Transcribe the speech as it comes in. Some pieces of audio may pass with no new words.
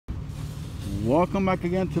Welcome back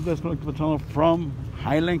again to this collectible channel from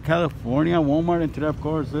Highland, California, Walmart, and today, of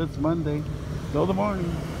course, it's Monday, still the morning.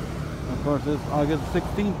 Of course, it's August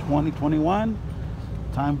 16, 2021.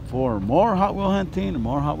 Time for more Hot Wheel hunting,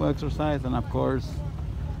 more Hot Wheel exercise, and of course,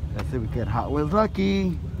 let's see if we get Hot Wheels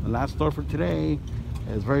lucky. The last store for today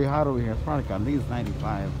is very hot over here. It's probably at least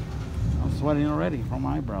 95. I'm sweating already from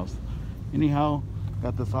my eyebrows. Anyhow,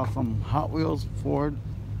 got this awesome Hot Wheels Ford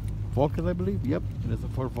Focus, I believe. Yep, it is a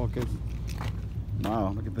Ford Focus.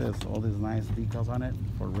 Wow, look at this. All these nice decals on it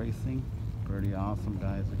for racing. Pretty awesome,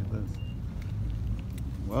 guys. Look at this.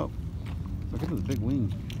 Well, look at this big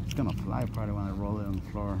wing. It's gonna fly probably when I roll it on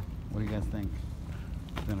the floor. What do you guys think?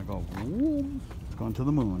 It's gonna go, woo, it's going to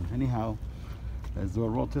the moon. Anyhow, let's do a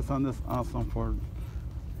roll test on this awesome Ford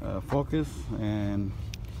Focus, and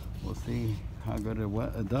we'll see how good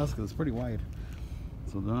it does, because it's pretty wide.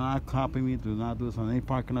 So do not copy me. Do not do this on any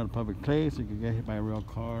parking lot or public place. You can get hit by a real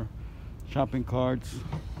car, shopping carts,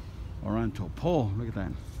 or onto a pole. Look at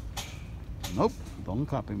that. Nope, don't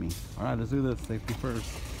copy me. All right, let's do this. Safety first.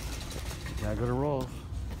 Gotta go to rolls.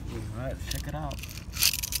 All right, let's check it out.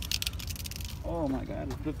 Oh my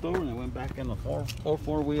God, it flipped over and it went back in the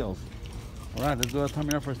four wheels. All right, let's do a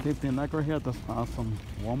tummy up for safety and like right here at this awesome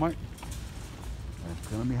Walmart. It's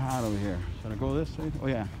gonna be hot over here. Should I go this way? Oh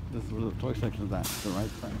yeah, this is where the toy section is at, the right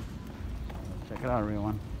side. Let's check it out,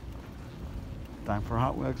 everyone. Time for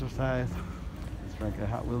Hot Wheel exercise. Let's try to get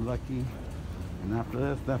Hot Wheel lucky. And after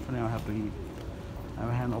this, definitely I'll have to eat. I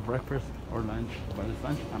haven't had no breakfast or lunch, but it's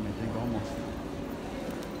lunch time, I think, almost.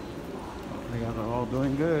 Hopefully you guys are all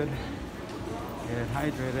doing good. Get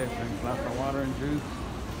hydrated, drink lots of water and juice.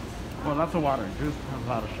 Well, lots of water and juice has a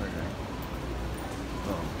lot of sugar.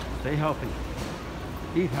 So stay healthy.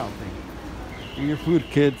 Eat healthy. Eat your food,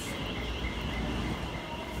 kids.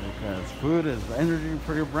 Because food is energy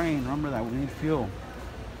for your brain. Remember that we need fuel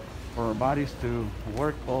for our bodies to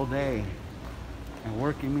work all day. And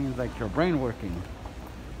working means like your brain working.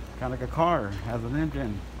 Kind of like a car has an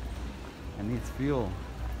engine and needs fuel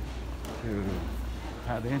to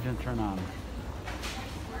have the engine turn on.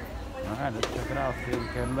 All right, let's check it out. See if we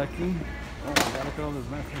get lucky. Oh, I gotta look at all this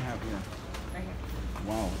mess we have here.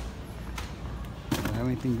 Wow. Do we have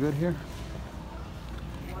anything good here?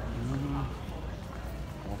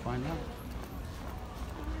 We'll find out.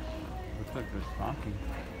 Looks like they're stocking.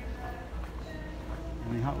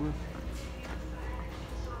 Any Hot Wheels?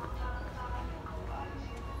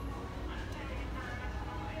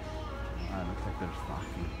 Alright, looks like they're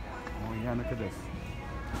stocking. Oh yeah, look at this.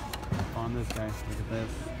 I found this, guys. Look at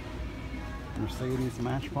this. Mercedes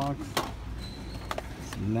Matchbox.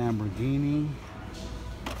 Lamborghini.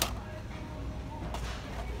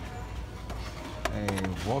 A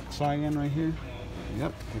Volkswagen right here.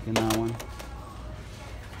 Yep, taking that one.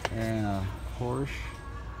 And a Porsche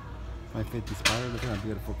 550 Spider. Look at that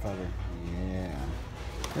beautiful color.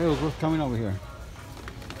 Yeah. It was worth coming over here.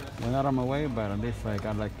 Went out of my way, but at least I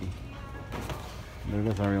got lucky. There it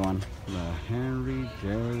is, everyone. The Henry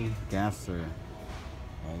J. Gasser.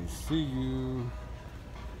 I see you.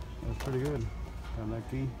 That's pretty good. Got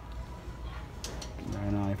lucky.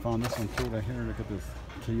 And I found this one too right here. Look at this.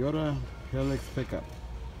 Toyota Helix pickup.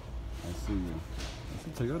 I see you.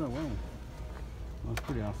 That's a Toyota. Wow. That's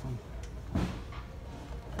pretty awesome.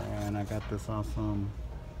 And I got this awesome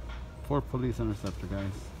Ford Police Interceptor,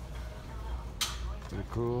 guys. Pretty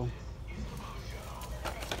cool.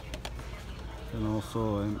 And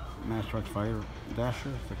also a Matchbox Fire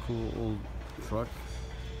Dasher. It's a cool old truck.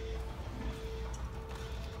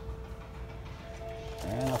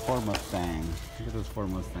 And a Ford Mustang. Look at this Ford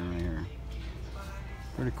Mustang right here.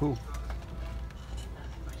 Pretty cool.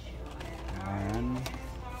 And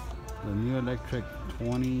the new electric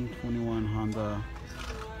 2021 Honda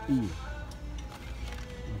E.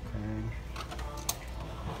 Okay.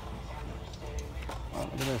 Oh,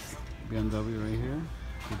 look at this BMW right here,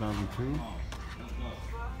 2002.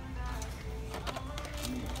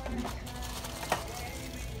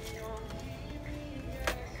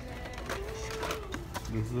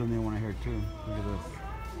 This is a new one right here too. Look at this.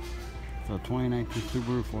 It's a 2019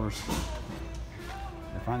 Subaru Forester.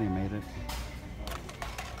 They finally made it.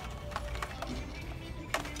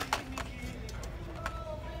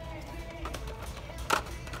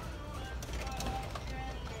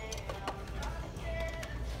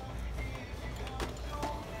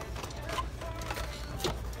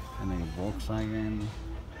 And a Volkswagen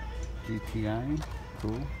GTI.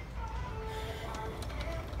 Cool.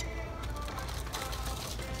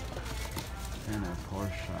 And a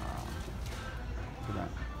Porsche. Look at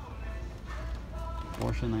that.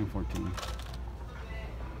 Porsche 914.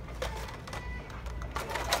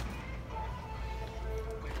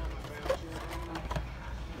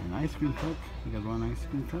 ice cream truck. You guys want an ice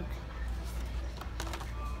cream truck?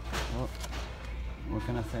 Well, what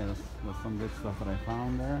can I say? There's some good stuff that I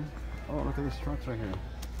found there. Oh, look at these trucks right here.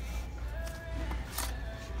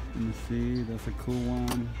 Let me see, that's a cool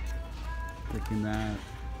one. Taking that.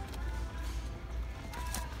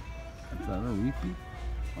 Is that a repeat?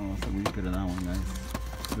 Oh, it's a repeat of that one,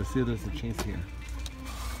 guys. Let's see if there's a chase here.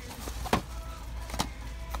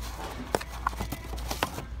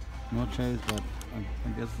 No chase, but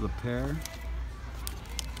I guess it's a pair.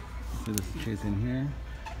 Let's see if there's a chase in here.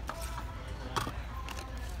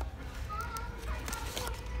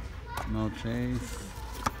 No chase.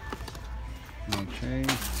 No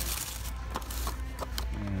chase.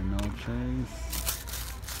 And no chase.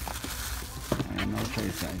 And no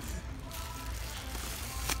chase, guys.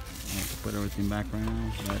 I have to put everything back right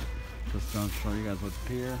now, but just to show you guys what's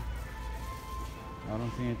here. I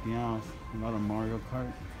don't see anything else. Not a Mario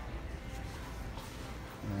Kart.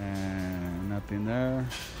 And nothing there.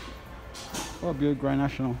 Oh, Buick Grand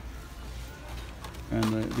National.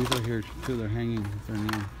 And these are here too, they're hanging. They're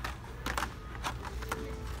new.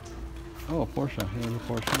 Oh, a Porsche. Here's a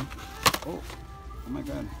Porsche. Oh my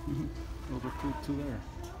god. Those are cool too there.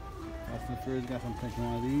 Fast and Furious guys, I'm taking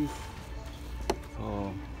one of these.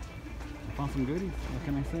 So, I found some goodies. What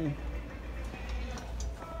can I say?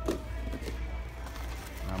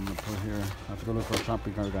 I'm gonna put here. I have to go look for a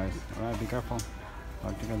shopping cart, guys. Alright, be careful.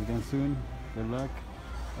 Talk to you guys again soon. Good luck.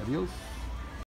 Adios.